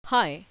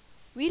Hi,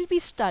 we'll be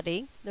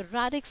studying the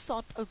Radix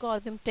Sort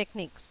algorithm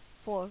techniques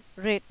for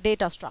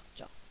data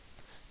structure.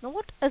 Now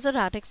what is a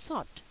Radix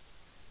Sort?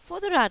 For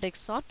the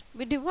Radix Sort,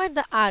 we divide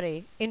the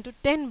array into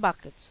 10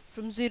 buckets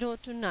from 0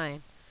 to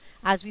 9.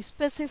 As we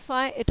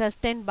specify it as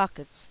 10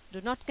 buckets, do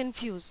not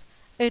confuse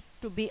it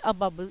to be a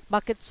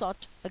bucket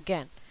sort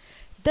again.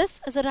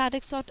 This is a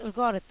Radix Sort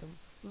algorithm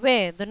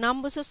where the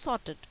numbers are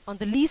sorted on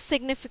the least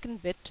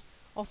significant bit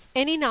of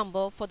any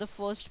number for the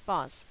first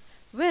pass,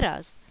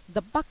 whereas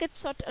the bucket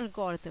sort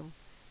algorithm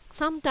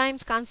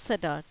sometimes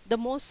consider the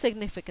most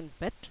significant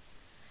bit,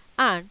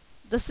 and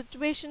the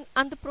situation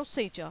and the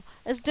procedure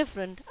is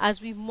different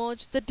as we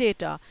merge the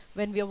data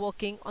when we are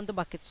working on the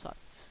bucket sort.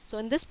 So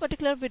in this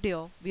particular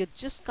video, we are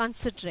just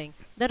considering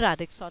the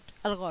Radix sort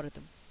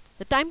algorithm.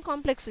 The time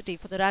complexity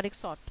for the Radix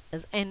sort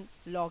is n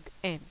log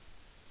n.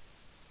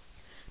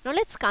 Now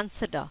let's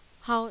consider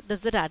how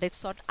does the Radix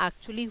sort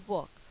actually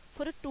work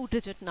for a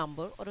 2-digit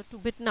number or a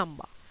 2-bit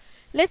number.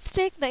 Let's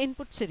take the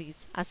input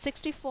series as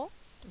 64,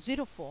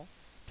 04,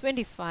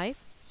 25,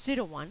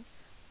 01,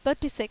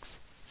 36,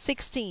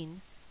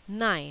 16,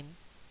 9,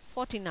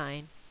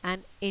 49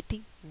 and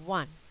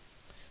 81.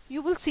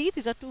 You will see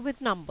these are 2-bit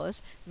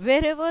numbers.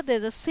 Wherever there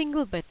is a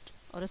single bit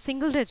or a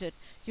single digit,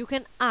 you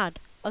can add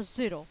a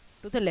 0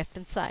 to the left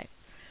hand side.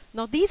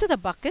 Now these are the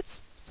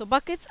buckets. So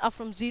buckets are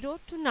from 0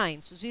 to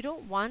 9. So 0,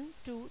 1,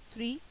 2,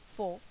 3,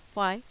 4,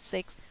 5,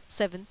 6,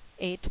 7,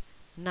 8,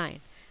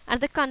 9. And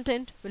the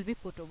content will be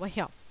put over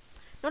here.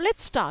 Now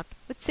let's start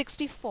with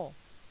 64.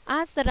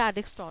 As the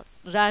Radix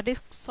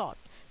sort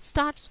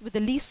starts with the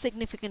least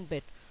significant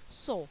bit,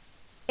 so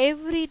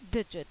every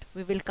digit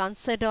we will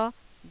consider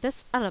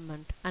this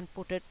element and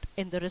put it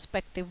in the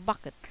respective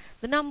bucket.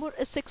 The number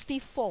is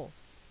 64.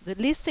 The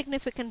least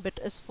significant bit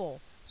is 4.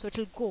 So it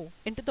will go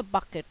into the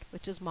bucket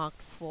which is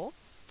marked 4.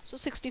 So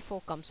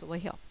 64 comes over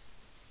here.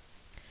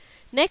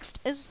 Next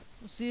is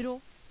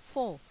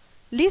 04.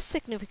 Least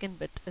significant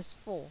bit is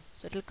 4.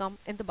 So it will come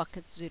in the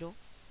bucket 0,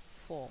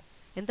 4.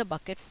 In the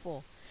bucket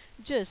 4.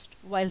 Just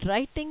while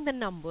writing the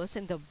numbers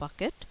in the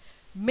bucket,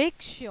 make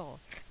sure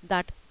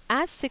that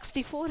as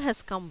 64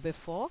 has come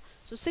before,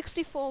 so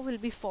 64 will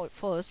be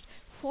first,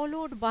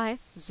 followed by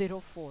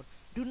 04.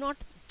 Do not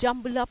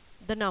jumble up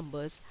the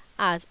numbers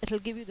as it will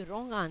give you the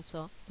wrong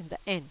answer in the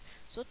end.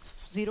 So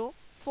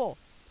 04.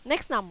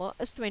 Next number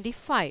is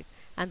 25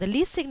 and the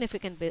least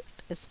significant bit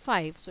is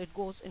 5, so it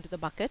goes into the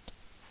bucket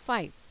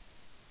 5.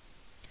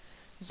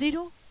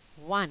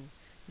 01.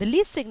 The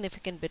least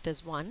significant bit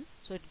is 1,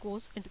 so it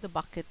goes into the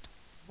bucket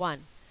 1.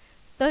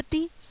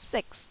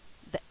 36.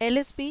 The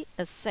LSB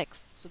is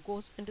 6, so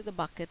goes into the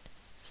bucket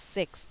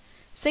 6.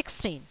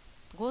 16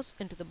 goes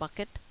into the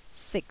bucket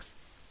 6.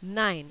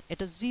 9.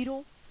 It is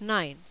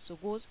 09, so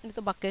goes into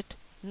the bucket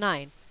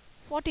 9.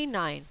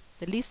 49.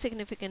 The least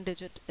significant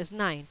digit is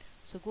 9,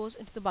 so goes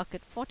into the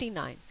bucket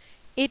 49.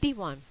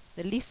 81.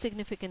 The least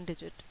significant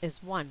digit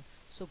is 1,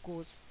 so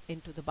goes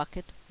into the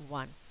bucket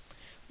 1.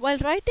 While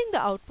writing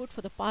the output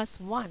for the pass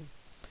 1,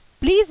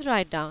 please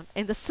write down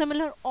in the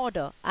similar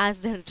order as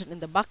they are written in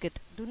the bucket.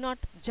 Do not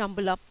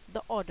jumble up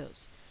the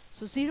orders.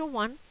 So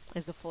 01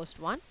 is the first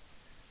one,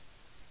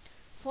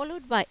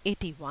 followed by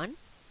 81.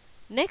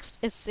 Next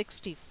is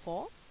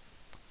 64.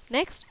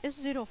 Next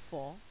is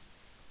 04,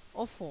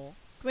 04,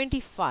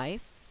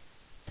 25,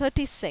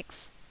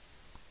 36,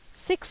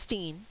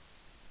 16,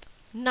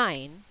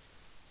 9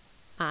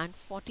 and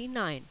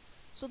 49.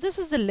 So this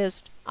is the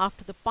list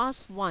after the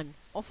pass 1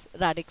 of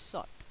Radix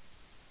sort.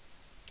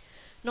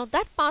 Now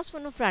that pass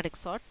 1 of Radix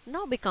sort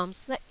now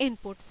becomes the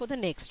input for the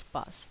next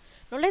pass.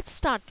 Now let's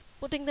start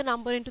putting the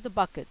number into the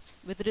buckets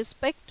with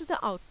respect to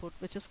the output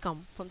which has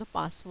come from the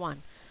pass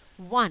 1.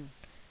 1,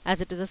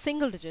 as it is a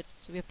single digit,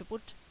 so we have to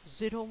put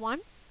 01,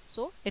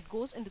 so it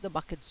goes into the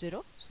bucket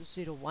 0,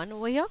 so 01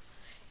 over here.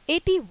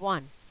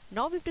 81,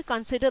 now we have to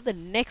consider the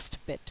next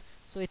bit,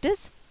 so it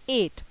is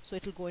 8, so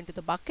it will go into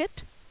the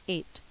bucket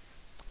 8.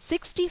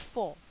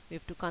 64, we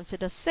have to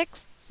consider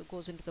 6, so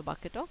goes into the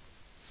bucket of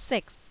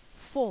 6.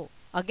 4,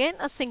 again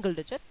a single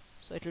digit,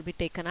 so it will be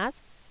taken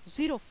as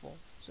 04,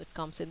 so it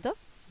comes in the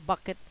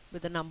bucket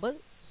with the number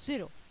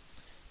 0.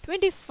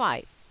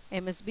 25,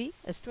 MSB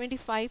is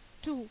 25,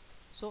 2,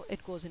 so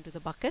it goes into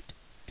the bucket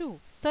 2.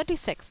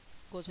 36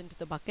 goes into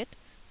the bucket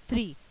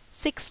 3.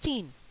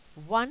 16,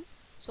 1,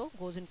 so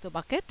goes into the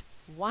bucket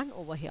 1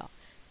 over here.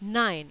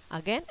 9,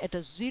 again it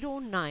is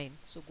 09,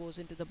 so goes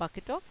into the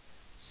bucket of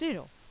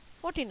 0.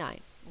 49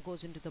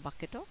 goes into the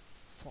bucket of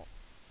 4.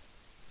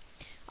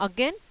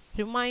 Again,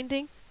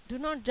 reminding, do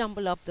not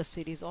jumble up the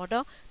series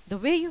order. The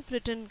way you've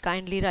written,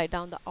 kindly write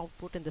down the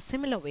output in the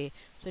similar way.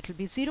 So it will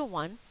be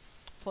 01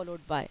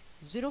 followed by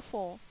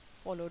 04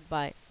 followed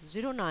by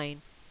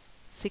 09,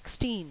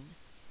 16,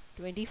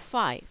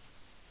 25,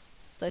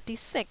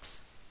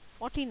 36,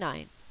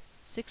 49,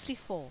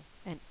 64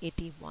 and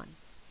 81.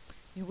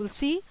 You will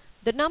see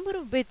the number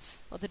of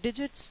bits or the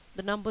digits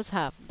the numbers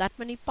have, that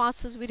many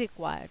passes we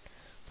required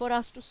for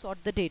us to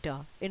sort the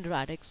data in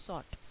Radix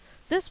sort.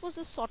 This was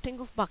a sorting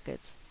of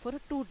buckets for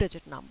a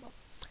 2-digit number.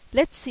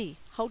 Let's see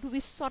how do we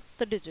sort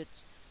the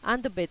digits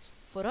and the bits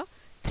for a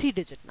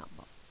 3-digit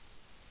number.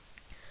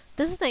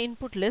 This is the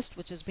input list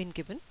which has been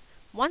given: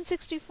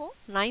 164,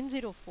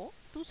 904,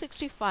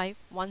 265,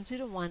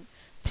 101,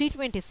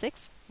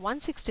 326,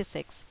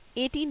 166,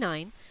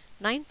 89,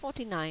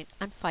 949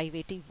 and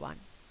 581.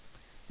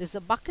 This is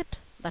the bucket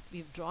that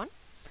we've drawn.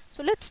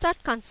 So let's start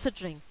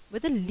considering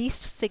with the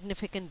least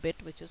significant bit,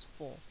 which is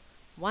 4.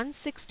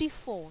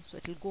 164, so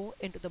it will go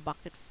into the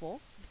bucket 4,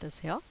 it is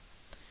here.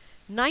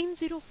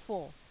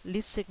 904,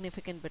 least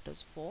significant bit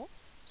is 4,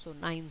 so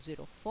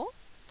 904.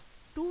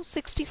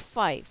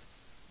 265,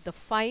 the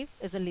 5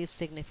 is the least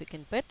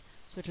significant bit,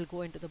 so it will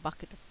go into the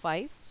bucket of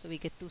 5, so we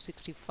get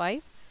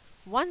 265.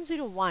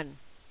 101,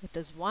 it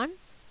is 1,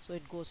 so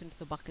it goes into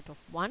the bucket of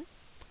 1.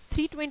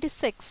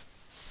 326,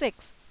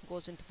 6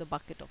 goes into the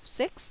bucket of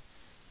 6.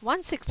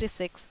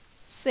 166,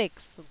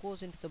 6, so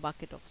goes into the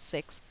bucket of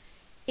 6.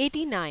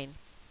 89,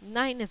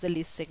 9 is the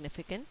least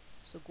significant,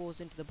 so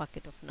goes into the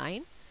bucket of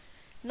 9.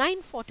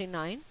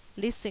 949,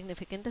 least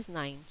significant is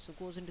 9, so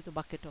goes into the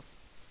bucket of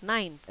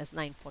 9 as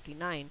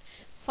 949.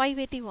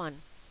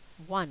 581,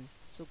 1,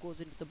 so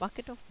goes into the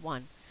bucket of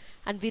 1.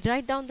 And we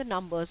write down the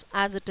numbers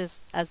as it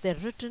is, as they're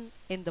written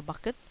in the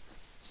bucket.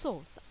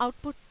 So the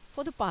output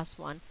for the pass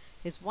 1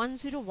 is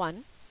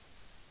 101,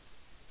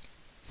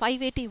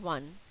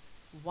 581,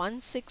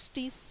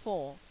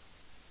 164,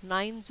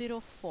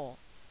 904,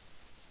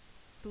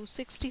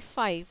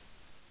 265,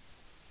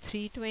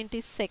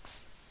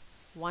 326,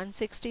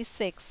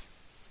 166,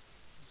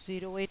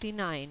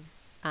 089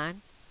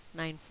 and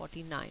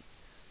 949.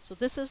 So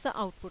this is the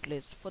output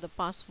list for the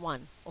pass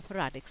 1 of a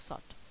Radix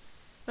Sort.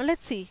 Now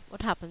let's see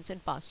what happens in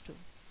pass 2.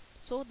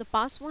 So the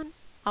pass 1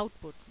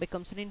 output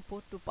becomes an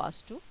input to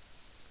pass 2.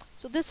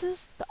 So this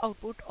is the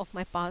output of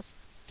my pass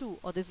 2,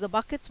 or this is the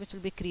buckets which will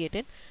be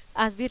created.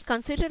 As we had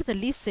considered the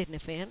least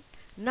significant,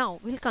 now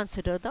we'll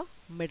consider the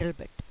middle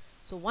bit.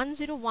 So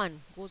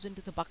 101 goes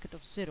into the bucket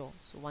of 0,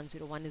 so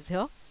 101 is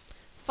here.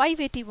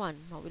 581,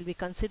 now we'll be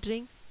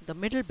considering the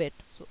middle bit,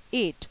 so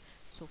 8,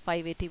 so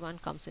 581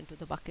 comes into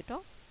the bucket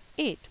of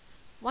 8.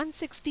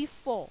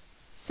 164,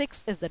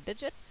 6 is the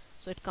digit,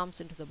 so it comes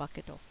into the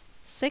bucket of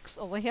 6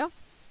 over here.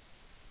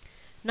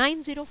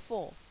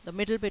 904, the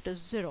middle bit is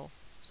 0,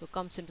 so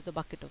comes into the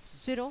bucket of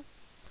 0.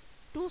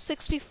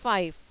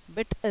 265,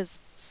 bit is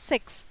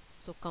 6,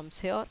 so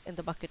comes here in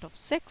the bucket of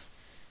 6.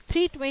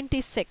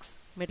 326,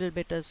 middle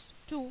bit is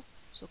 2,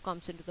 so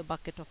comes into the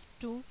bucket of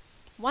 2.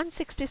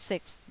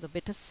 166, the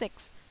bit is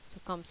 6, so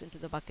comes into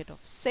the bucket of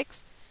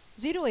 6.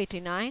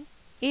 089,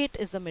 8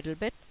 is the middle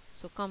bit,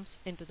 so comes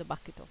into the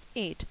bucket of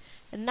 8.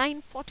 And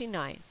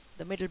 949,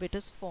 the middle bit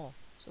is 4,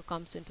 so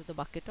comes into the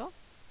bucket of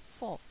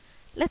 4.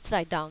 Let's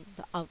write down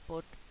the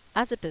output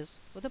as it is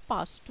for the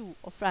pass 2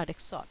 of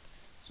Radix Sort.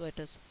 So it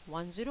is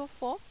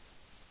 104,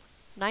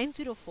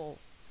 904.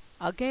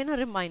 Again a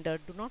reminder,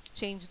 do not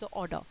change the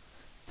order.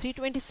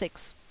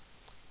 326,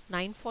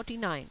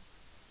 949,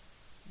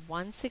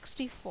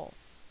 164,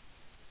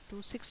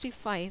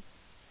 265,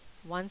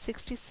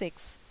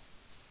 166,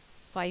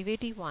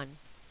 581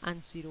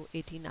 and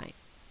 089.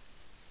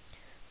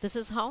 This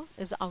is how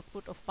is the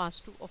output of pass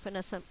 2 of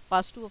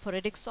a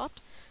Radix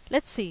Sort.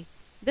 Let's see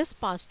this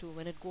pass 2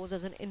 when it goes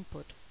as an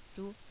input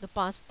to the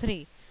pass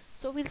 3.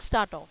 So we'll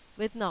start off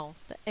with now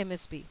the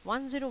MSB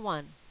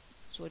 101,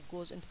 so it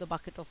goes into the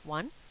bucket of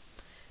 1.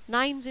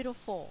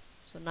 904,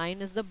 so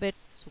 9 is the bit,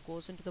 so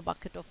goes into the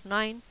bucket of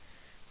 9.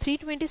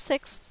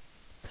 326,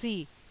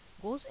 3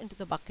 goes into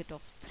the bucket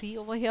of 3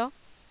 over here.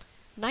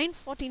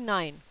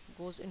 949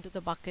 goes into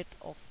the bucket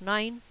of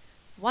 9.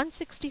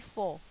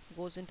 164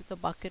 goes into the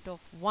bucket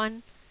of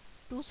 1.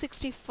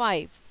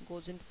 265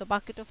 goes into the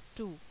bucket of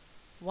 2.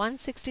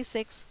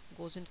 166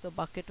 goes into the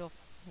bucket of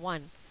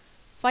 1.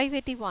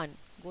 581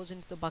 goes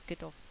into the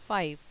bucket of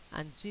 5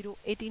 and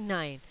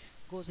 089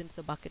 goes into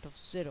the bucket of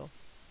 0.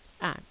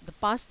 And the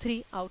pass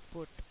 3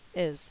 output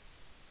is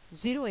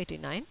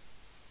 089,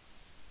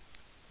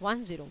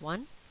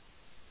 101,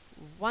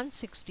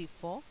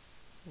 164,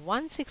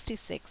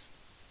 166,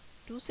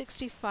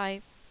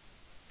 265,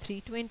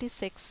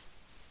 326,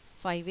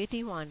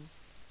 581,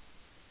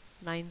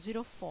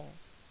 904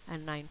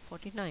 and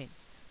 949.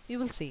 You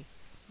will see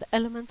the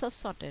elements are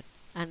sorted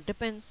and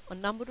depends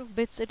on number of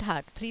bits it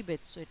had, 3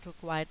 bits, so it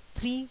required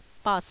 3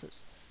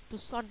 passes to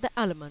sort the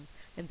element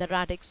in the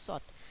Radix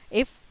Sort.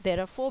 If there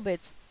are 4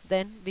 bits,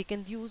 then we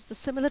can use the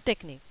similar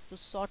technique to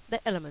sort the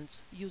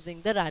elements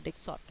using the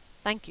Radix Sort.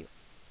 Thank you.